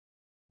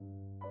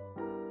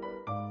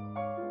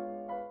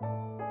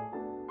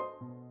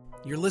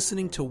You're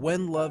listening to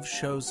When Love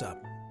Shows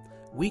Up,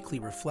 weekly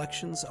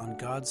reflections on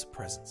God's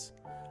presence.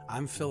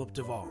 I'm Philip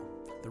DeVaul,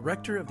 the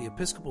Rector of the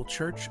Episcopal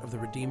Church of the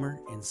Redeemer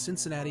in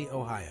Cincinnati,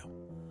 Ohio.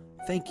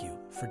 Thank you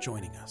for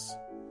joining us.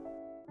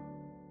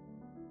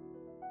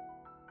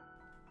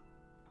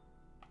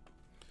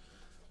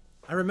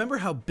 I remember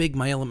how big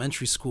my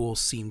elementary school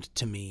seemed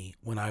to me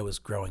when I was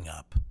growing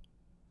up.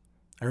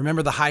 I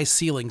remember the high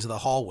ceilings of the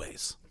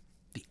hallways,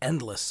 the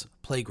endless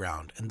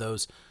playground, and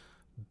those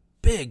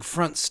big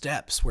front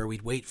steps where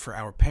we'd wait for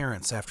our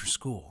parents after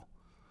school.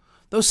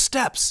 Those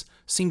steps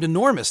seemed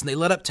enormous, and they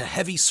led up to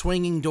heavy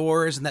swinging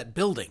doors and that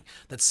building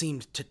that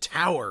seemed to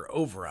tower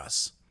over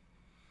us.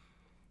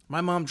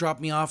 My mom dropped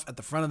me off at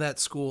the front of that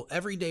school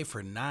every day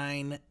for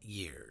 9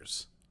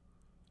 years.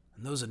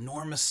 And those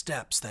enormous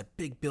steps, that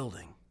big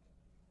building.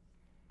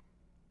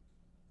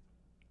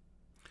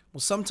 Well,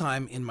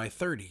 sometime in my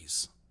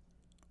 30s,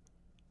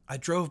 I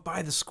drove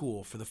by the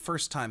school for the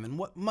first time in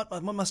what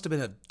must have been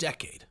a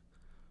decade.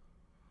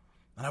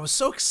 And I was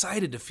so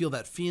excited to feel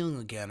that feeling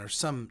again, or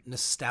some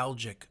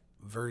nostalgic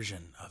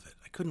version of it.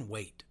 I couldn't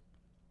wait.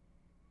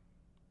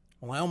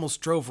 Well, I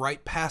almost drove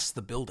right past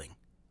the building.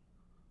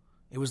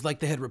 It was like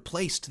they had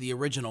replaced the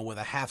original with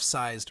a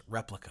half-sized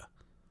replica.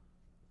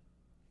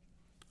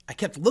 I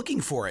kept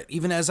looking for it,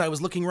 even as I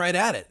was looking right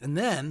at it, and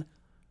then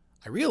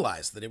I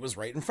realized that it was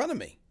right in front of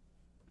me,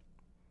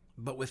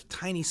 but with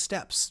tiny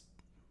steps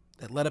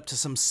that led up to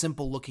some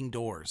simple-looking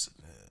doors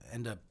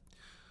and a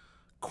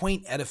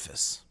quaint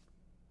edifice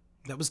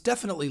that was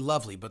definitely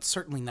lovely, but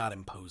certainly not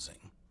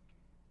imposing.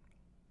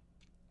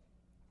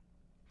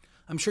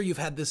 I'm sure you've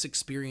had this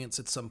experience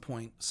at some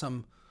point,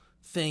 some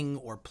thing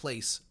or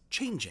place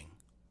changing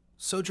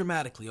so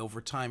dramatically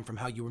over time from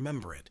how you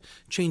remember it,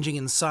 changing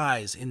in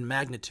size, in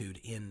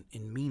magnitude, in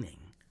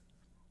meaning.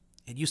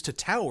 It used to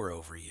tower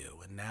over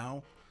you, and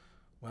now,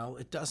 well,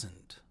 it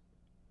doesn't,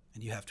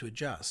 and you have to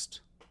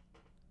adjust.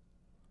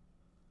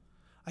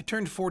 I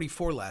turned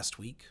 44 last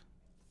week,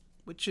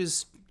 which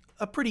is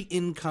a pretty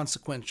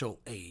inconsequential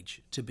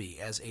age to be,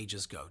 as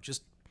ages go.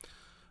 Just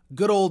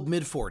good old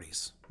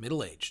mid-forties,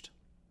 middle-aged.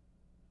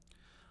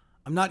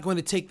 I'm not going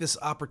to take this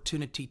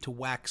opportunity to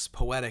wax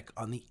poetic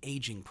on the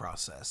aging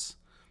process,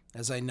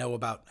 as I know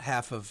about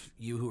half of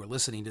you who are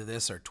listening to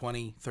this are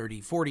 20, 30,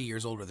 40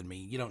 years older than me.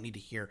 You don't need to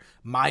hear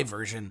my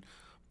version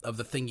of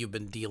the thing you've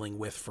been dealing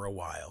with for a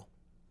while.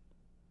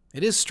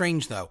 It is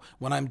strange, though,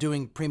 when I'm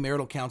doing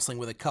premarital counseling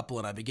with a couple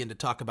and I begin to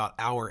talk about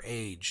our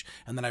age,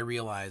 and then I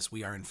realize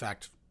we are, in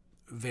fact,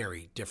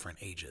 very different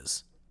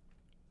ages.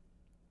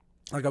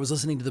 Like I was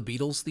listening to the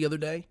Beatles the other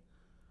day,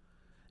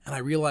 and I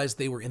realized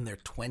they were in their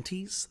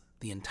 20s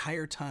the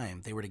entire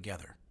time they were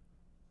together.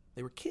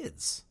 They were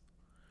kids.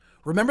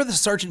 Remember the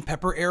Sgt.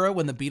 Pepper era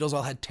when the Beatles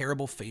all had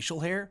terrible facial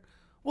hair?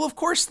 Well, of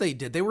course they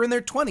did. They were in their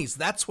 20s.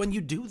 That's when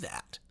you do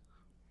that.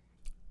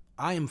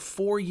 I am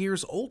 4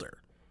 years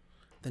older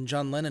than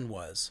John Lennon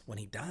was when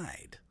he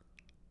died.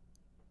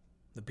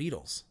 The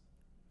Beatles,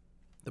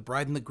 the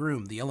bride and the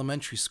groom, the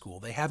elementary school,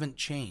 they haven't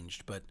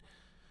changed, but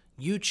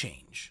you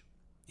change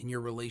in your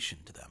relation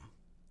to them.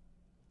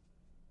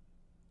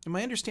 And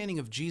my understanding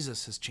of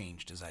Jesus has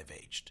changed as I've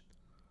aged.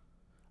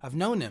 I've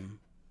known him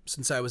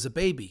since I was a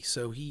baby,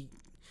 so he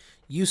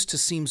used to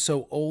seem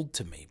so old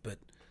to me, but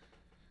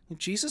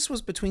Jesus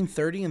was between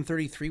 30 and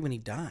 33 when he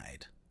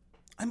died.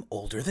 I'm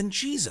older than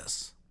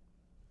Jesus.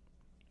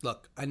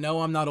 Look, I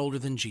know I'm not older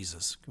than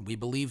Jesus. We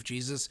believe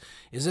Jesus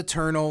is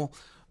eternal,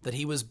 that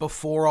he was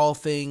before all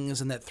things,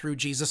 and that through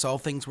Jesus all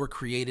things were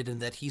created, and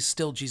that he's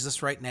still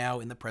Jesus right now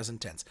in the present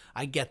tense.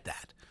 I get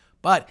that.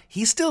 But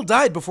he still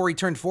died before he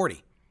turned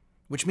 40,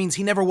 which means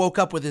he never woke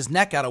up with his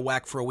neck out of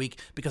whack for a week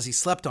because he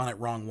slept on it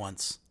wrong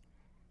once.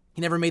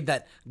 He never made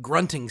that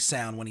grunting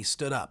sound when he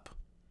stood up.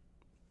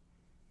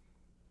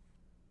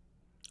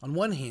 On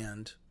one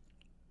hand,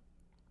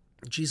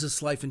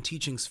 Jesus' life and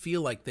teachings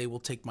feel like they will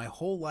take my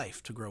whole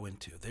life to grow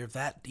into. They're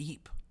that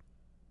deep.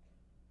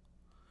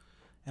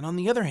 And on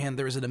the other hand,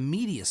 there is an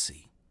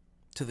immediacy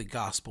to the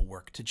gospel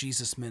work, to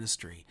Jesus'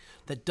 ministry,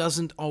 that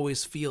doesn't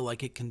always feel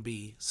like it can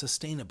be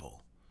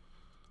sustainable.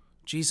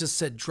 Jesus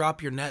said, "Drop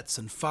your nets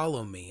and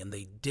follow me," and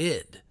they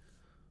did.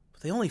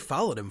 But they only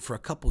followed him for a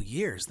couple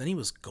years, then he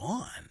was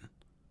gone.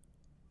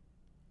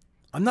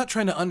 I'm not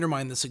trying to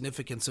undermine the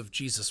significance of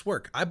Jesus'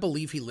 work. I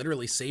believe he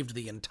literally saved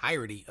the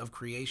entirety of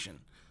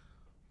creation.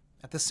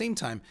 At the same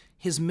time,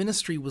 his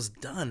ministry was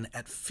done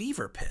at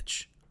fever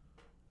pitch.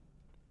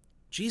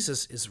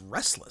 Jesus is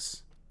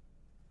restless,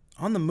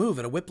 on the move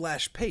at a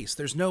whiplash pace.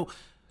 There's no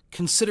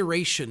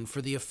consideration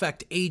for the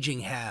effect aging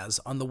has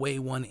on the way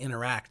one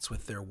interacts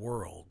with their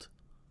world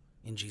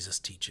in Jesus'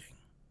 teaching.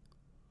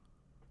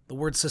 The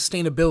word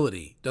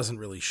sustainability doesn't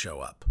really show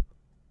up.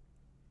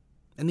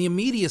 And the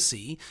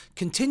immediacy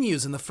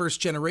continues in the first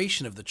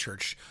generation of the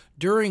church,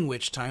 during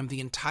which time the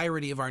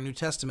entirety of our New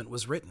Testament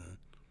was written.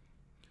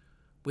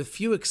 With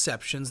few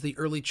exceptions, the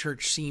early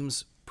church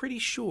seems pretty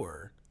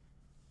sure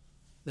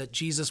that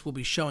Jesus will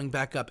be showing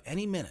back up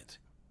any minute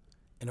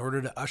in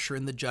order to usher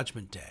in the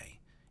judgment day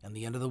and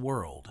the end of the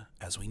world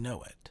as we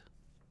know it.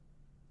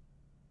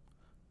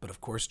 But of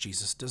course,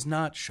 Jesus does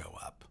not show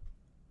up.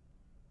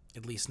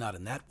 At least not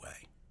in that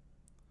way.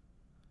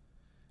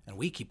 And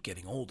we keep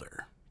getting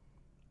older.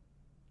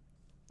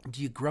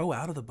 Do you grow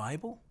out of the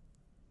Bible?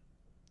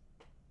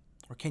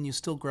 Or can you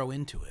still grow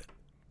into it?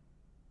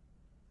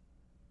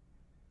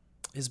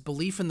 Is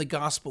belief in the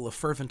gospel a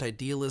fervent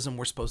idealism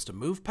we're supposed to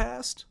move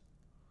past?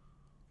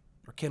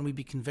 Or can we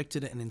be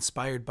convicted and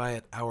inspired by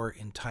it our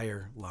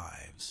entire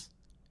lives?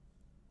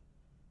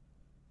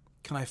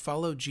 Can I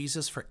follow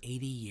Jesus for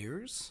 80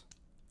 years?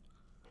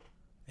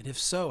 And if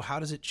so, how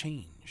does it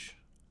change?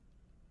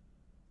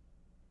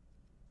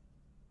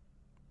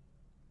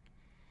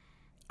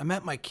 I'm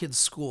at my kids'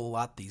 school a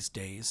lot these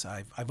days.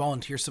 I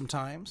volunteer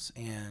sometimes,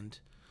 and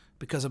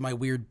because of my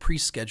weird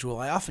pre-schedule,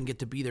 I often get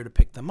to be there to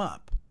pick them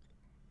up.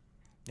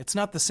 It's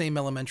not the same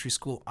elementary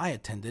school I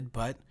attended,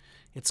 but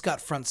it's got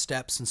front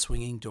steps and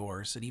swinging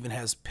doors. It even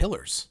has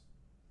pillars.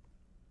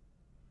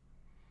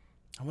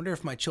 I wonder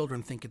if my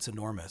children think it's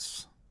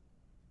enormous.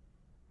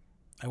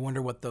 I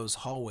wonder what those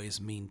hallways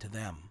mean to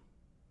them.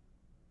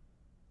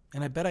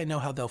 And I bet I know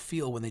how they'll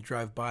feel when they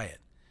drive by it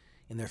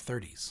in their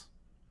 30s,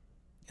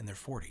 in their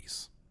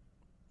 40s.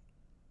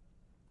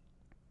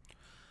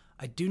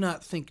 I do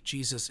not think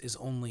Jesus is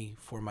only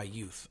for my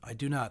youth. I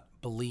do not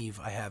believe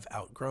I have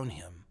outgrown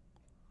him.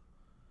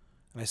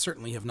 And I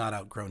certainly have not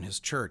outgrown his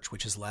church,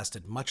 which has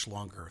lasted much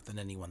longer than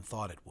anyone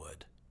thought it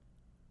would.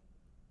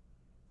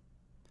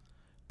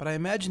 But I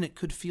imagine it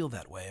could feel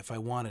that way if I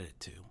wanted it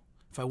to,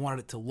 if I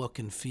wanted it to look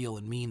and feel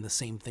and mean the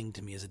same thing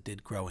to me as it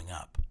did growing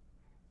up.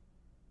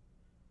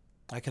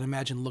 I can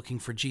imagine looking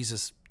for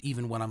Jesus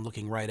even when I'm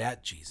looking right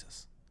at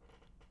Jesus.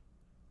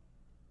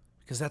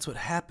 Because that's what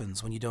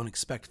happens when you don't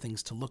expect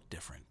things to look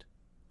different,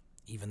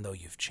 even though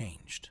you've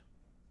changed.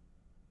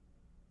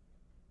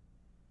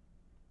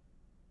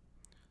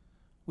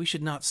 We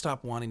should not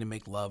stop wanting to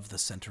make love the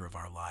center of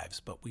our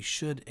lives, but we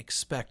should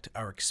expect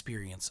our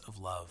experience of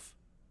love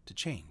to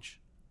change.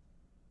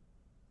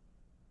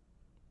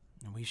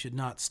 And we should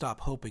not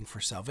stop hoping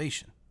for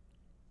salvation,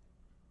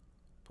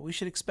 but we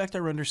should expect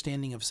our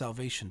understanding of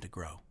salvation to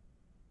grow.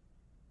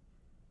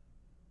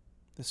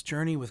 This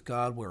journey with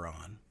God we're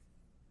on,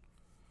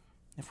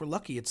 if we're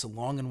lucky, it's a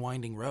long and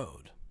winding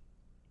road.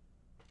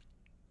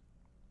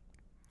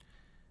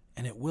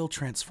 And it will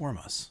transform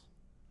us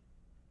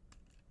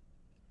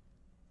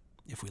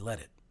if we let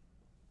it.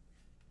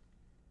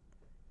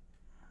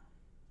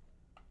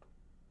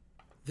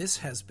 This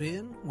has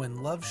been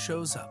When Love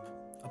Shows Up,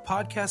 a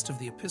podcast of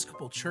the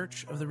Episcopal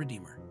Church of the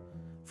Redeemer.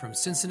 From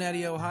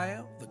Cincinnati,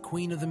 Ohio, the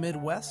Queen of the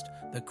Midwest,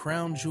 the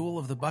crown jewel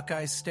of the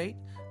Buckeye State,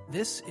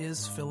 this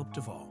is Philip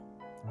DeVaul.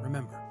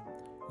 Remember,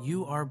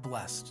 you are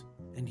blessed,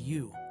 and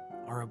you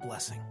are a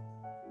blessing.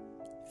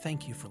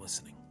 Thank you for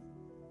listening.